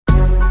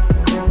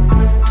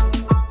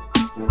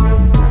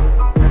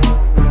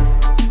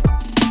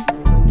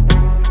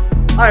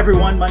Hi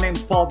everyone, my name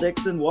is Paul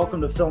Dixon. Welcome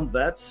to Film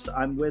Vets.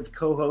 I'm with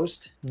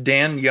co-host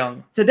Dan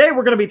Young. Today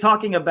we're going to be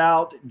talking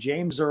about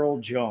James Earl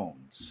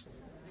Jones.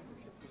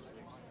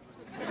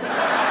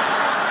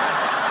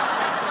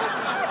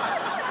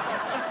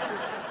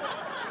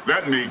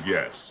 Let me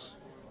guess.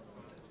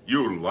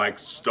 You like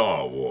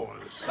Star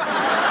Wars.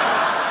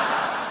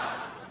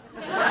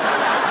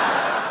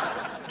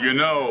 You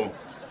know,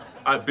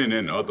 I've been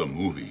in other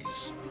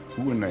movies.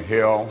 Who in the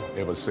hell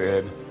ever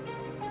said,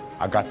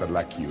 I got to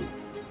like you?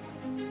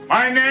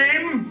 My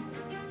name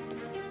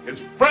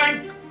is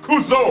Frank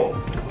Cousteau.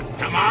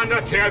 Commander,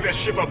 tear this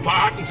ship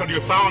apart until you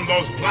found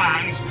those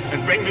plans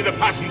and bring me the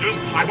passengers.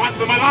 I want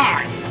them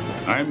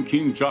alive. I'm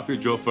King Joffrey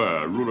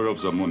Joffre, ruler of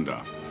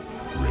Zamunda.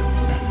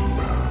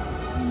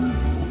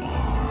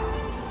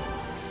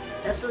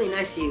 That's really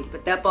nice of you,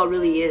 but that ball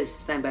really is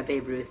signed by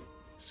Babe Ruth.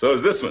 So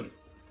is this one,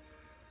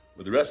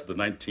 with the rest of the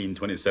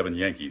 1927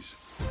 Yankees.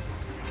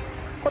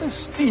 What is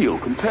steel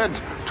compared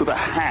to the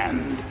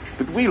hand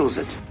that wields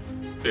it?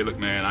 Hey, look,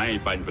 man, I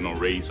ain't fighting for no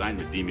race. I ain't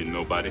redeeming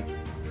nobody.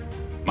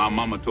 My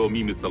mama told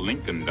me Mr.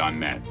 Lincoln done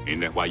that.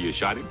 Ain't that why you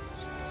shot him?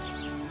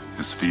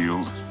 This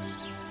field,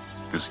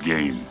 this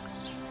game,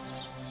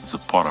 is a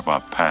part of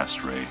our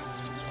past, Ray.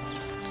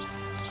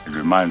 It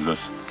reminds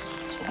us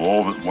of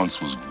all that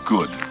once was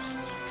good,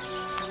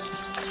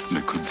 and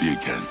it could be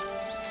again.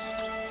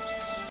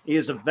 He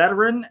is a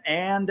veteran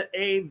and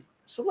a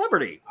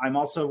celebrity. I'm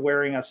also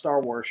wearing a Star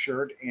Wars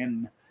shirt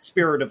in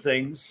spirit of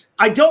things.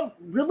 I don't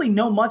really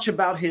know much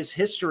about his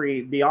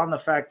history beyond the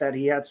fact that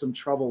he had some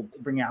trouble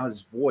bringing out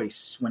his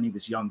voice when he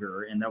was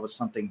younger, and that was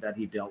something that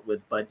he dealt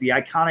with. But the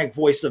iconic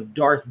voice of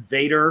Darth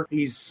Vader,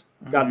 he's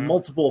got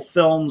multiple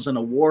films and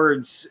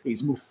awards.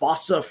 He's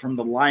Mufasa from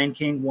The Lion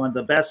King, one of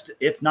the best,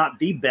 if not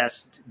the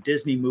best,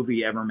 Disney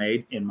movie ever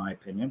made, in my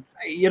opinion.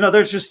 You know,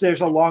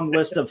 there's a long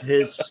list of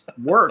his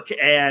work,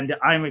 and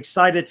I'm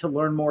excited to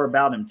learn more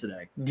about him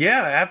today.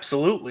 Yeah,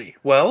 absolutely.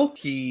 Well,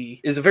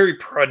 he is a very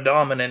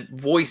predominant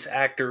voice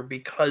actor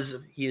because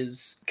of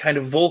his kind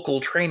of vocal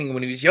training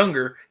when he was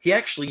younger. He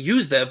actually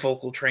used that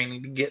vocal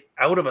training to get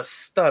out of a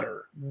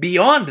stutter.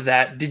 Beyond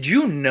that, did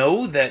you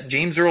know that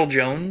James Earl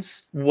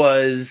Jones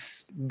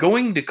was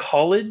going to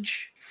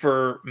college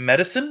for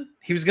medicine?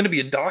 He was going to be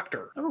a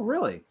doctor. Oh,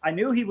 really? I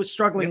knew he was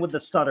struggling with the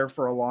stutter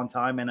for a long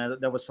time,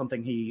 and that was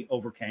something he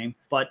overcame.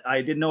 But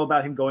I didn't know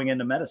about him going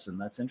into medicine.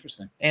 That's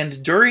interesting.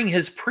 And during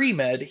his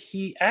pre-med,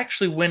 he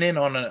actually went in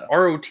on an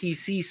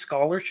ROTC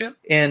scholarship,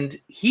 and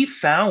he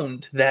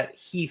found that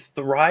he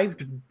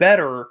thrived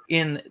better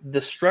in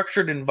the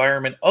structured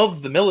environment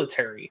of the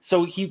military.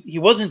 So he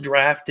wasn't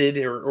drafted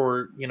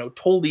or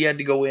told he had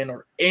to go in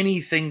or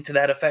anything to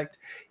that effect.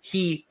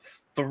 He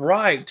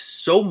thrived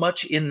so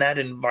much in that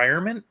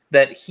environment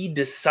that he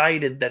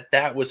decided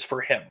that was for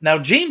him. Now,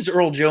 James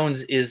Earl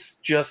Jones is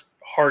just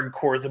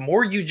hardcore. The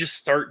more you just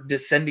start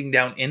descending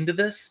down into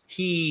this,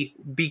 he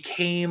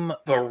became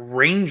a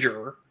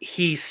ranger.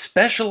 He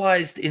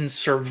specialized in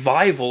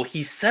survival.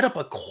 He set up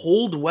a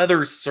cold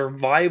weather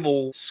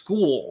survival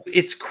school.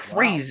 It's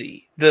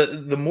crazy.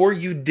 Wow. The more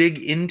you dig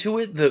into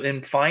it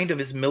and find of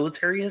his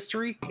military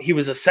history, he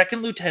was a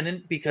second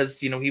lieutenant because,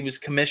 he was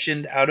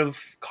commissioned out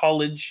of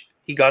college.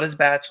 He got his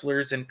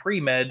bachelor's in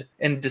pre-med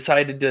and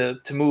decided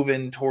to move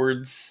in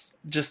towards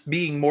just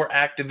being more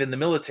active in the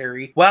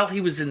military. While he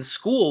was in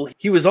school,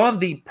 he was on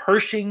the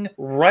Pershing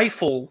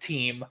rifle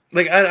team.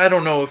 Like, I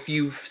don't know if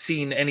you've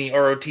seen any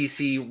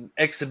ROTC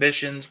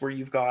exhibitions where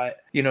you've got,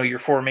 your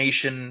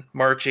formation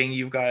marching,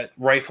 you've got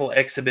rifle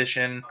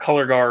exhibition,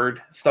 color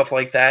guard, stuff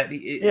like that.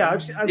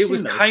 I've seen it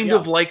was those, kind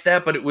of like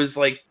that, but it was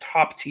like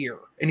top tier.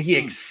 And he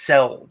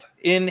excelled.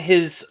 In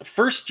his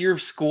first year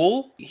of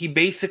school, he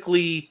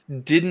basically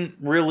didn't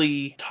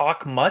really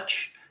talk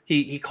much.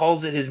 He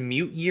calls it his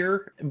mute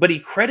year, but he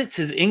credits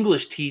his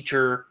English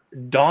teacher,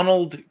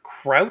 Donald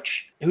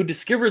Crouch, who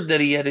discovered that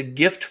he had a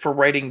gift for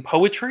writing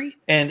poetry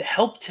and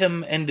helped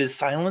him end his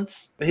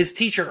silence. His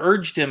teacher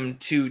urged him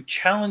to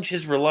challenge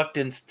his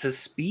reluctance to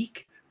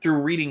speak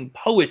through reading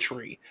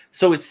poetry.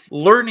 So it's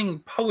learning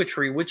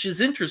poetry, which is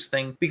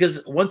interesting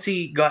because once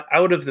he got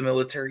out of the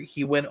military,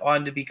 he went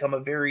on to become a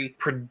very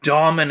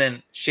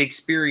predominant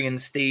Shakespearean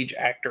stage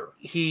actor.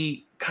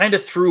 He kind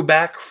of threw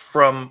back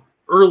from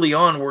early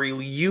on where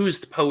he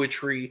used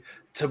poetry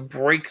to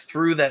break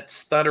through that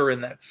stutter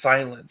and that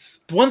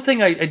silence. One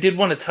thing I did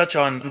want to touch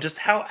on, just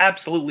how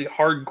absolutely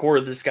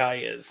hardcore this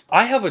guy is.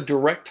 I have a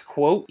direct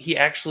quote he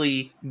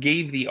actually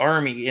gave the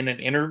Army in an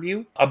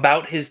interview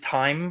about his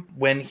time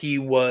when he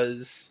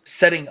was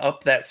setting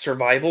up that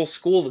survival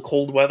school, the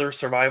cold weather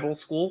survival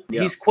school.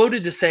 Yeah. He's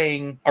quoted as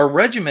saying, "Our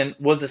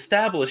regiment was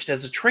established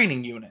as a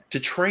training unit to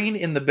train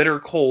in the bitter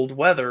cold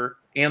weather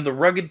and the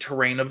rugged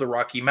terrain of the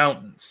Rocky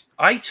Mountains.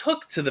 I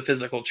took to the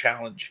physical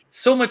challenge,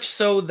 so much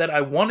so that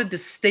I wanted to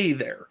stay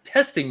there,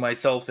 testing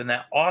myself in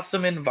that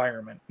awesome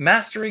environment,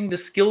 mastering the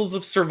skills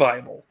of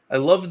survival. I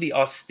loved the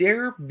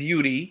austere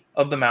beauty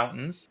of the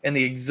mountains and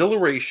the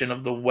exhilaration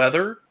of the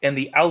weather and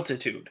the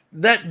altitude.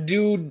 That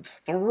dude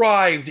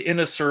thrived in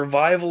a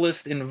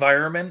survivalist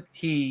environment.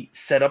 He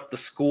set up the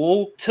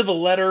school to the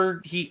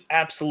letter. He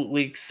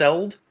absolutely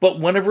excelled. But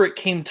whenever it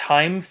came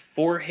time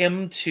for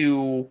him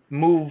to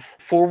move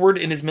forward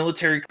in his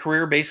military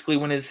career, basically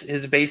when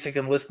his basic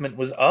enlistment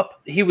was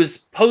up, he was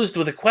posed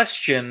with a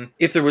question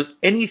if there was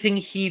anything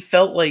he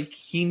felt like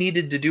he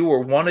needed to do or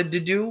wanted to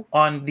do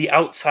on the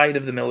outside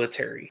of the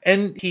military.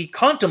 And he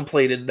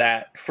contemplated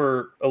that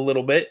for a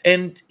little bit,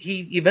 and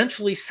he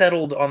eventually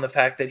settled on the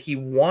fact that he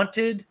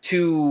wanted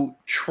to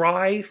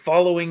try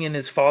following in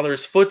his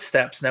father's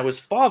footsteps. Now, his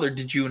father,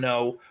 did you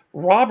know,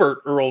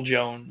 Robert Earl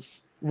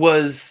Jones,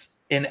 was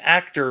an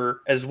actor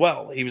as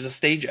well. He was a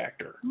stage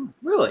actor.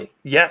 Really?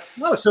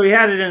 Yes. Oh, so he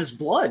had it in his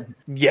blood.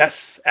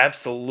 Yes,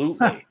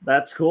 absolutely.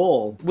 That's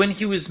cool. When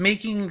he was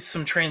making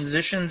some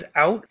transitions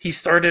out, he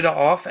started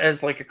off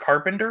as like a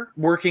carpenter,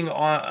 working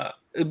on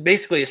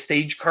basically a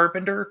stage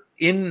carpenter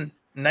in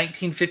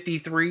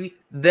 1953.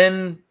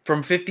 Then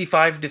from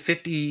 55 to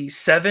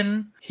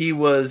 57, he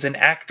was an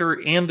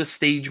actor and a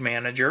stage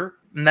manager.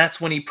 And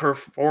that's when he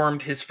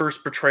performed his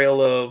first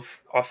portrayal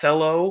of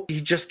Othello.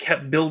 He just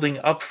kept building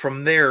up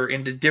from there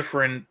into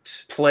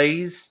different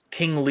plays.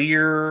 King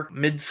Lear,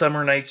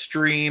 Midsummer Night's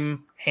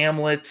Dream,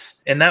 Hamlet.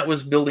 And that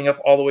was building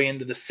up all the way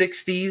into the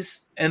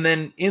 60s. And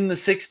then in the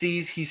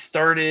 60s, he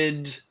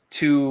started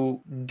to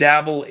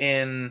dabble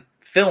in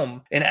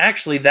film. And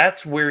actually,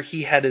 that's where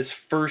he had his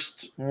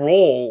first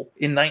role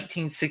in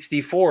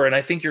 1964. And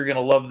I think you're going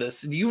to love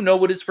this. Do you know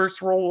what his first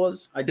role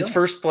was? His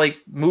first like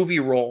movie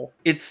role.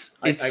 It's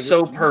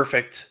so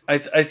perfect. I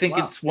think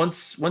it's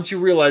once you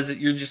realize it,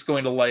 you're just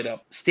going to light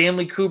up.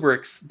 Stanley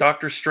Kubrick's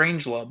Dr.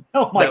 Strangelove.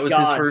 Oh my God. That was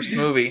his first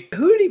movie.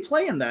 Who did he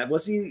play in that?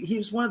 He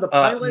was one of the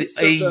pilots?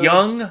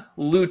 Young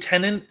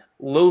Lieutenant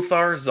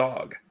Lothar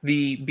Zog,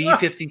 the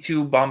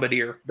B-52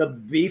 bombardier. The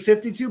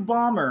B-52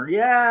 bomber.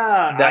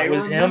 Yeah. That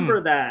was remember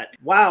him. That.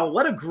 Wow,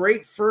 what a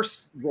great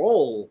first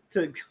role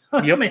to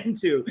come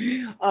into.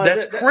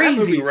 That's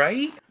crazy,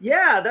 right?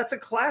 Yeah, that's a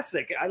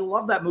classic. I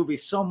love that movie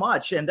so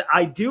much. And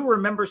I do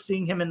remember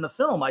seeing him in the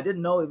film. I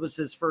didn't know it was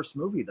his first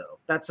movie, though.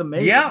 That's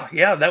amazing.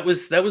 Yeah, that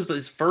was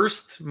his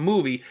first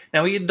movie.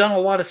 Now, he had done a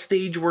lot of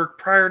stage work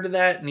prior to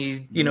that, and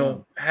he,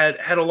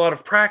 had a lot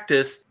of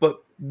practice,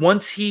 but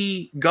once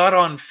he got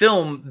on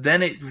film,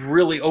 then it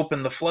really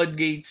opened the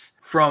floodgates.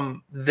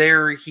 From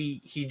there, he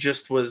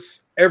just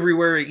was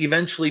everywhere,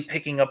 eventually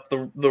picking up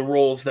the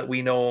roles that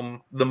we know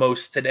him the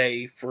most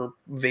today, for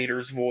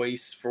Vader's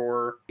voice,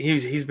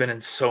 he's been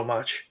in so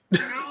much.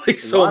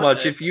 So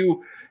much. If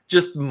you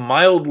just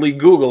mildly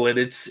Google it,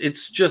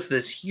 it's just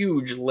this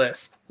huge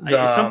list.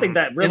 Something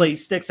that really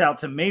sticks out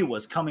to me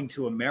was Coming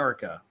to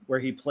America, where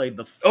he played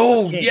the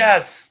king.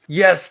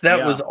 Yes,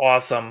 that was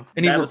awesome,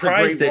 and he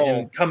reprised it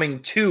in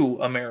Coming to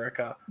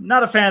America.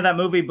 Not a fan of that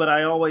movie, but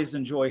I always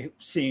enjoy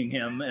seeing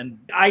him. And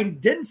I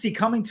didn't see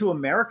Coming to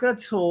America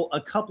till a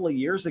couple of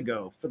years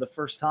ago for the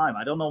first time.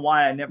 I don't know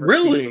why I never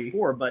seen it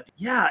before, but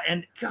yeah.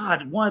 And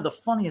God, one of the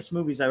funniest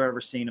movies I've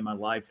ever seen in my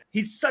life.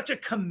 He's such a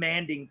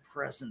commanding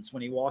presence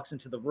when he walks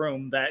into the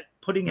room that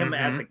putting him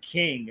as a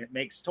king, it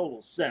makes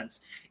total sense.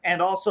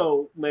 And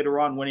also later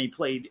on when he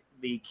played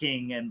the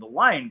King and the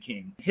Lion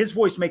King, his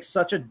voice makes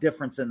such a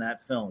difference in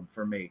that film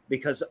for me,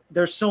 because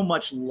there's so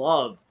much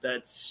love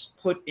that's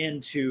put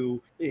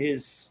into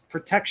his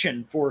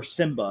protection for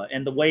Simba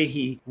and the way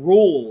he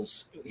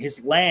rules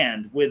his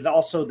land with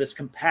also this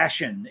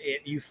compassion.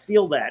 You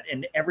feel that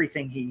in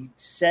everything he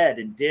said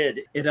and did.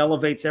 It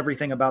elevates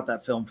everything about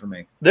that film for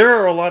me. There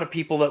are a lot of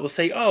people that will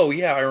say, oh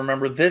yeah, I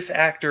remember this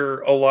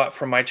actor a lot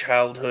from my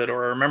childhood,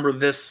 or I remember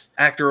this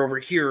actor over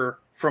here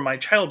from my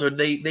childhood.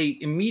 They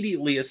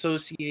immediately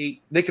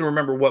associate, they can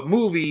remember what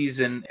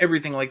movies and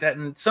everything like that.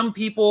 And some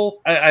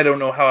people, I don't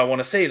know how I want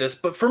to say this,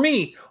 but for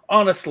me,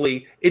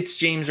 honestly, it's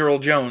James Earl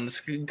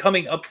Jones.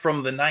 Coming up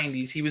from the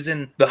 90s, he was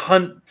in The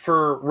Hunt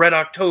for Red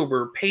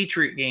October,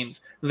 Patriot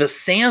Games, The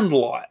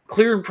Sandlot,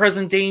 Clear and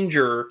Present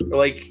Danger,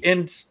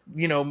 and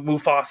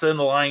Mufasa and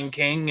The Lion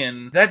King.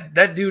 And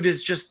that dude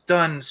has just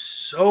done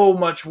so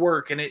much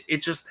work, and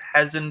it just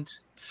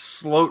hasn't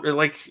slowed,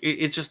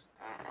 it just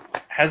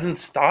hasn't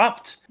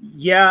stopped.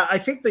 Yeah, I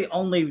think the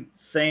only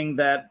thing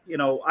that,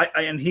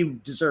 and he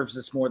deserves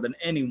this more than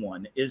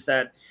anyone, is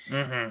that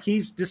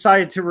he's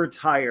decided to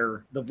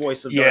retire the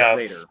voice of Darth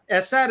Vader.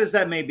 As sad as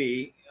that may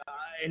be,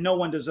 and no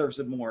one deserves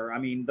it more. I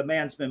mean, the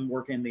man's been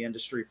working in the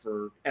industry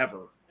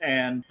forever.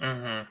 And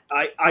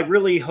I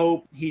really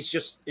hope he's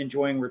just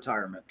enjoying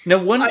retirement. Now,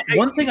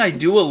 one thing I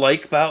do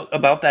like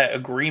about that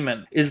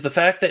agreement is the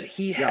fact that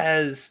he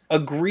has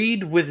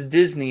agreed with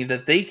Disney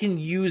that they can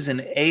use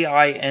an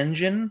AI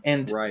engine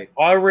and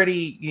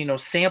already,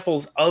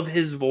 samples of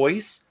his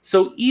voice.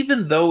 So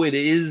even though it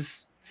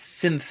is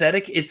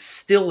synthetic, it's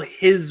still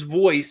his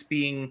voice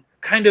being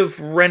kind of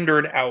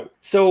rendered out.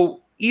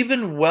 So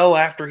even well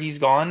after he's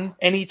gone,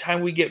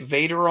 anytime we get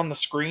Vader on the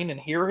screen and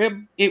hear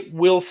him, it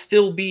will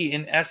still be,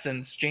 in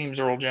essence, James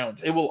Earl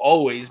Jones. It will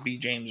always be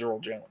James Earl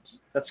Jones.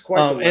 That's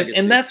quite the legacy.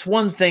 And that's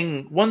one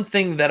thing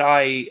that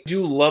I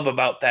do love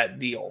about that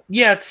deal.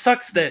 Yeah, it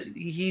sucks that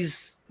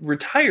he's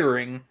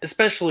retiring,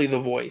 especially the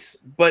voice,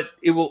 but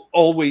it will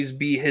always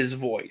be his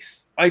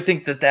voice. I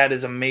think that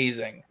is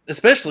amazing,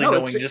 especially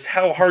knowing just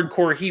how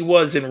hardcore he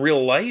was in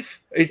real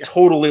life. It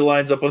totally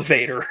lines up with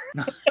Vader.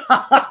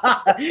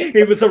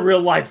 He was a real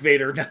life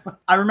Vader.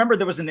 I remember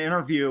there was an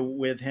interview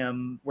with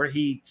him where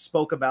he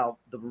spoke about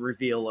the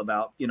reveal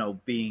about,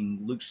 being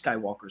Luke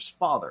Skywalker's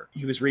father.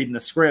 He was reading the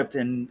script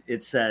and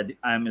it said,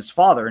 "I'm his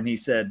father." And he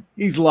said,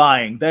 "He's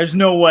lying. There's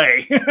no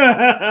way."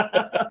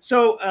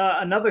 So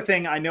another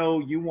thing I know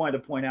you wanted to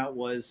point out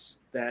was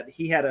that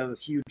he had a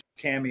huge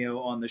cameo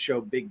on the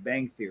show Big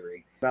Bang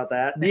Theory. About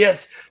that?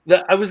 Yes.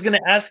 I was going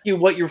to ask you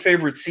what your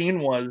favorite scene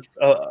was,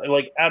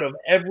 out of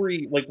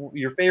every,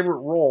 your favorite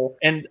role.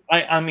 And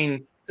I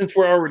mean, since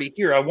we're already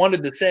here, I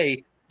wanted to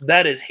say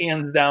that is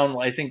hands down,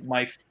 I think,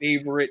 my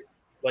favorite,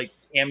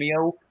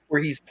 cameo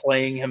where he's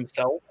playing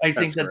himself. I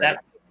think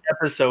that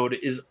episode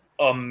is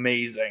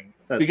amazing.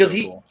 Because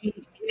cool.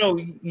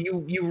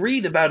 You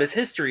read about his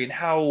history and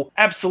how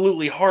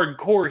absolutely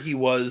hardcore he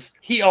was.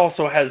 He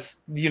also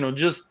has,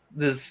 just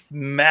this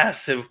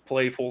massive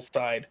playful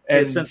side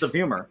and sense of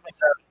humor.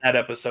 That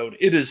episode,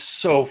 it is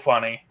so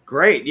funny.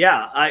 Great,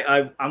 yeah.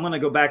 I'm gonna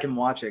go back and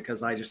watch it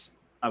because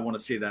I want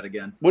to see that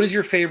again. What is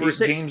your favorite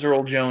James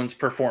Earl Jones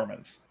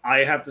performance?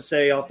 I have to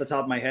say off the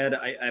top of my head,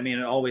 I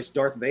mean, always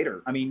Darth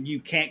Vader. I mean, you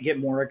can't get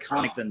more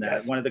iconic than that.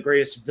 Yes. One of the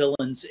greatest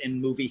villains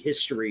in movie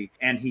history,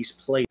 and he's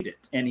played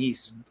it, and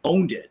he's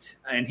owned it,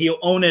 and he'll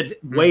own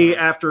it way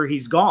after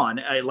he's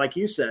gone. Like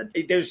you said,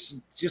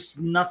 there's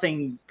just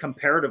nothing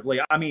comparatively.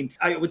 I mean,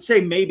 I would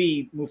say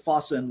maybe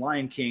Mufasa and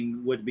Lion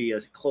King would be a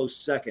close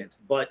second,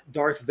 but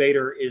Darth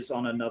Vader is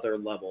on another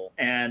level,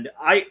 and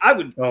I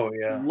would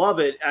love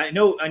it. I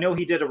know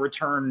he did a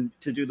return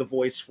to do the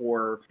voice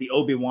for the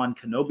Obi-Wan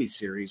Kenobi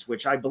series,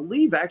 which I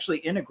believe actually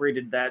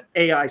integrated that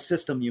AI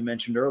system you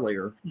mentioned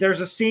earlier.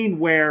 There's a scene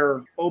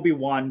where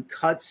Obi-Wan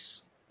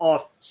cuts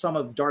off some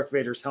of Darth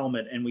Vader's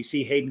helmet and we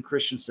see Hayden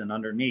Christensen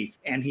underneath,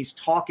 and he's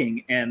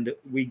talking, and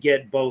we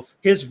get both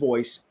his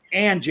voice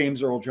and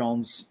James Earl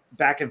Jones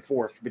back and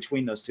forth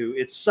between those two.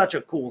 It's such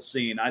a cool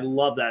scene. I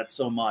love that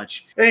so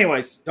much.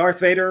 Anyways, Darth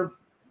Vader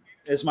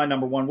is my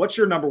number one. What's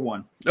your number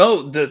one?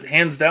 Oh,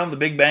 hands down, the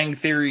Big Bang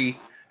Theory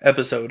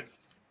episode.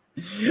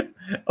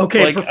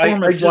 Okay,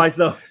 performance-wise,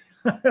 though.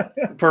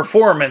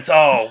 Performance.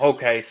 Oh,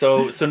 okay.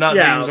 So not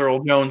James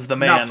Earl Jones, the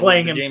man. Not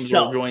playing James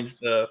himself. Earl Jones,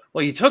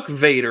 you took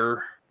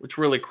Vader, which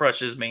really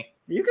crushes me.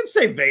 You can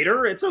say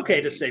Vader. It's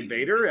okay to say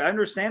Vader. I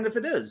understand if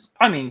it is.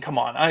 I mean, come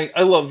on.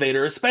 I love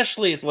Vader,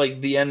 especially at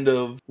the end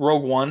of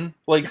Rogue One.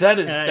 That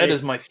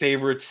is my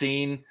favorite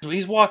scene.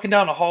 He's walking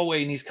down a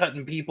hallway and he's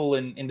cutting people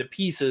into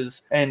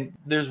pieces, and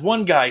there's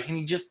one guy and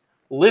he just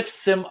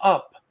lifts him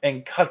up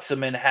and cuts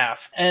him in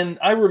half. And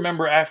I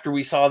remember after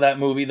we saw that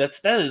movie, that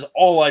is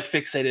all I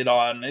fixated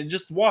on. And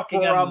just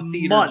walking out of the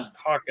theater, just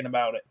talking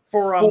about it.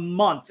 For a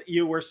month,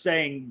 you were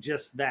saying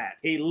just that.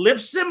 He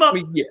lifts him up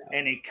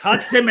and he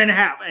cuts him in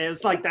half. And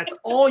it's that's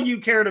all you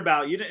cared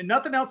about.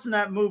 Nothing else in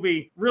that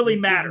movie really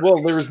mattered.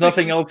 Well, there was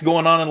nothing else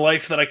going on in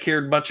life that I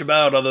cared much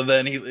about other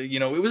than it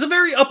was a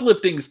very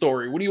uplifting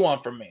story. What do you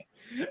want from me?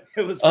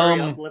 It was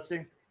very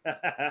uplifting.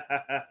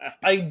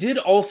 I did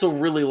also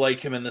really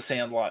like him in The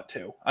Sandlot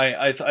too.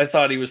 I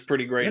thought he was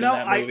pretty great in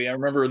that movie. I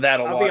remember that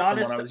a lot. I'll be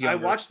honest. From when I was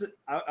younger.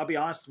 I'll be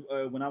honest.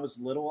 When I was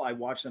little, I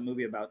watched that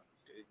movie about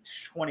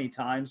 20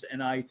 times,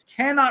 and I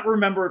cannot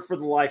remember it for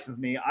the life of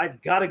me.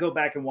 I've got to go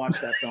back and watch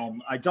that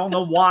film. I don't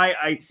know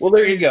why. Well,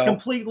 there you go. It's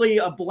completely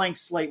a blank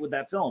slate with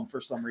that film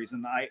for some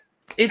reason.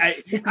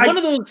 It's one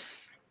of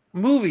those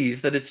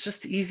movies that it's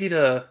just easy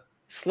to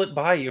slip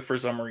by you for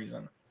some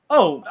reason.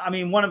 Oh, I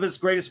mean, one of his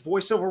greatest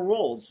voiceover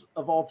roles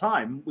of all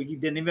time. We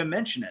didn't even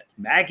mention it.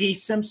 Maggie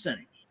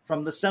Simpson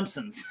from The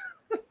Simpsons.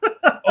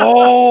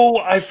 Oh,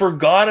 I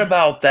forgot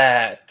about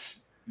that.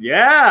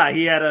 Yeah,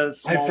 he had a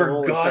small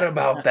role. I forgot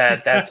about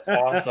that. That's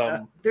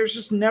awesome. There's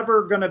just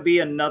never going to be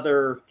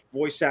another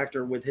voice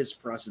actor with his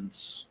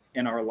presence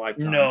in our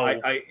lifetime.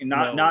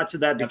 No, not to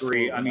that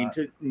degree. I mean,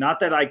 not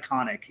that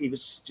iconic. He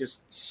was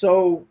just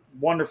so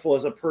wonderful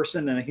as a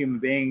person and a human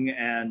being,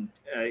 and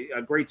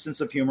a great sense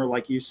of humor,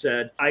 like you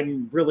said.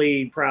 I'm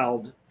really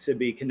proud to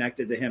be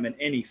connected to him in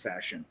any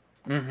fashion.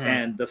 Mm-hmm.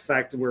 And the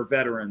fact that we're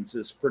veterans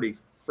is pretty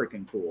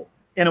freaking cool.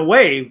 In a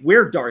way,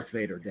 we're Darth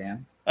Vader,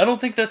 Dan. I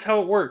don't think that's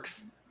how it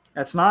works.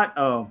 That's not?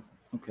 Oh,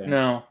 okay.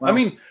 No. Well, I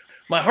mean,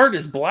 my heart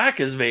is black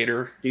as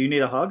Vader. Do you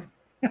need a hug?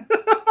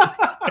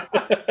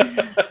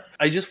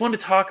 I just want to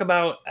talk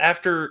about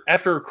after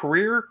a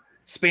career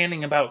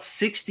spanning about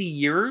 60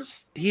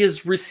 years, he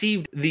has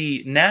received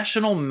the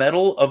National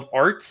Medal of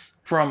Arts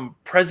from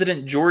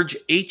President George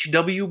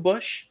H.W.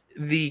 Bush,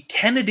 the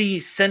Kennedy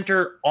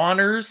Center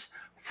Honors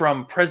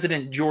from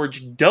President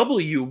George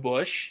W.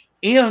 Bush,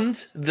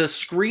 and the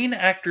Screen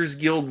Actors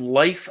Guild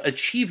Life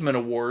Achievement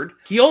Award.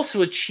 He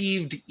also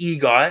achieved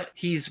EGOT.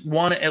 He's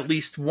won at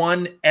least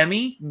one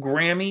Emmy,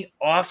 Grammy,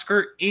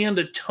 Oscar, and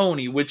a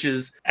Tony, which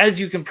is, as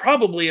you can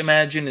probably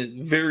imagine,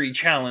 is very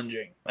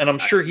challenging. And I'm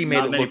sure he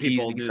made it look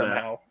easy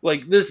somehow.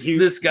 Like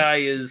this guy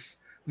is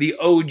the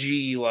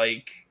OG,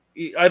 like,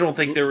 I don't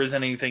think there was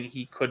anything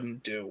he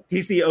couldn't do.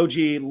 He's the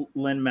OG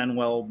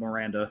Lin-Manuel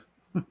Miranda.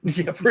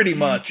 Yeah, pretty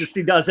much. Just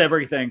he does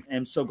everything.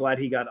 I'm so glad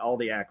he got all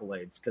the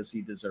accolades because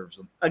he deserves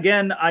them.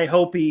 Again, I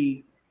hope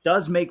he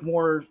does make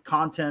more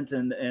content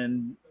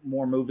and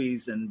more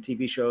movies and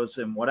TV shows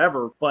and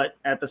whatever. But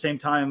at the same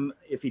time,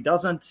 if he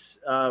doesn't,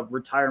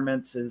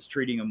 retirement is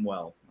treating him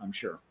well, I'm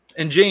sure.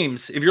 And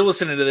James, if you're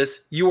listening to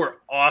this, you are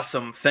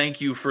awesome.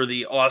 Thank you for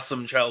the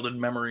awesome childhood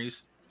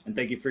memories. And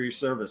thank you for your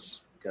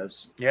service.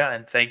 Yeah,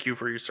 and thank you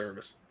for your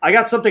service. I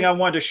got something I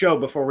wanted to show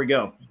before we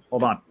go.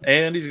 Hold on.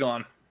 And he's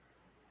gone.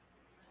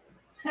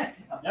 I'm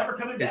never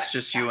coming back. It's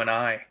just you and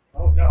I.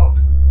 Oh, no.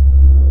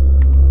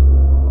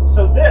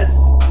 So this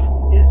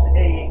is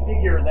a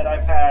figure that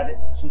I've had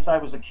since I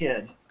was a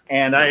kid,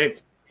 and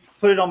I've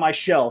put it on my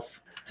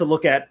shelf to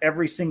look at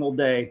every single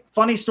day.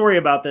 Funny story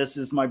about this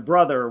is my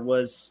brother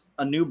was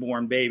a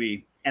newborn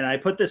baby, and I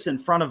put this in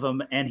front of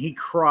him, and he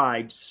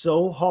cried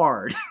so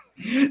hard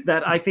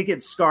that I think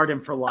it scarred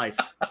him for life.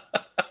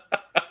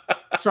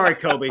 Sorry,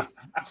 Kobe.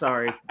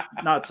 Sorry.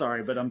 Not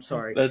sorry, but I'm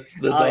sorry. That's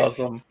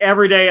awesome.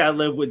 Every day I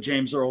live with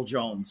James Earl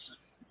Jones.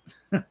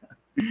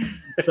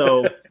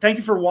 So thank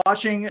you for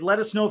watching. Let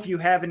us know if you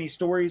have any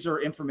stories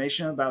or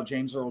information about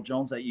James Earl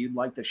Jones that you'd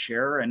like to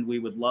share, and we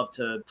would love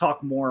to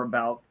talk more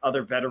about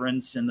other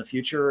veterans in the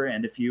future.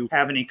 And if you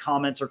have any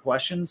comments or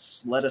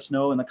questions, let us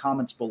know in the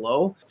comments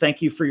below.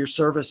 Thank you for your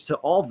service to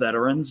all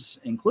veterans,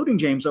 including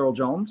James Earl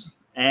Jones.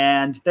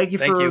 And thank you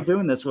for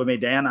doing this with me,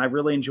 Dan. I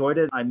really enjoyed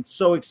it. I'm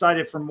so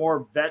excited for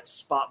more vet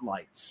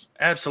spotlights.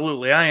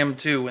 Absolutely. I am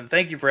too. And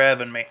thank you for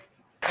having me.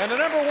 And the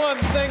number one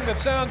thing that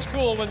sounds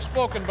cool when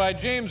spoken by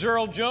James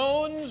Earl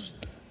Jones.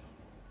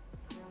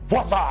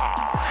 What's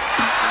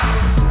up?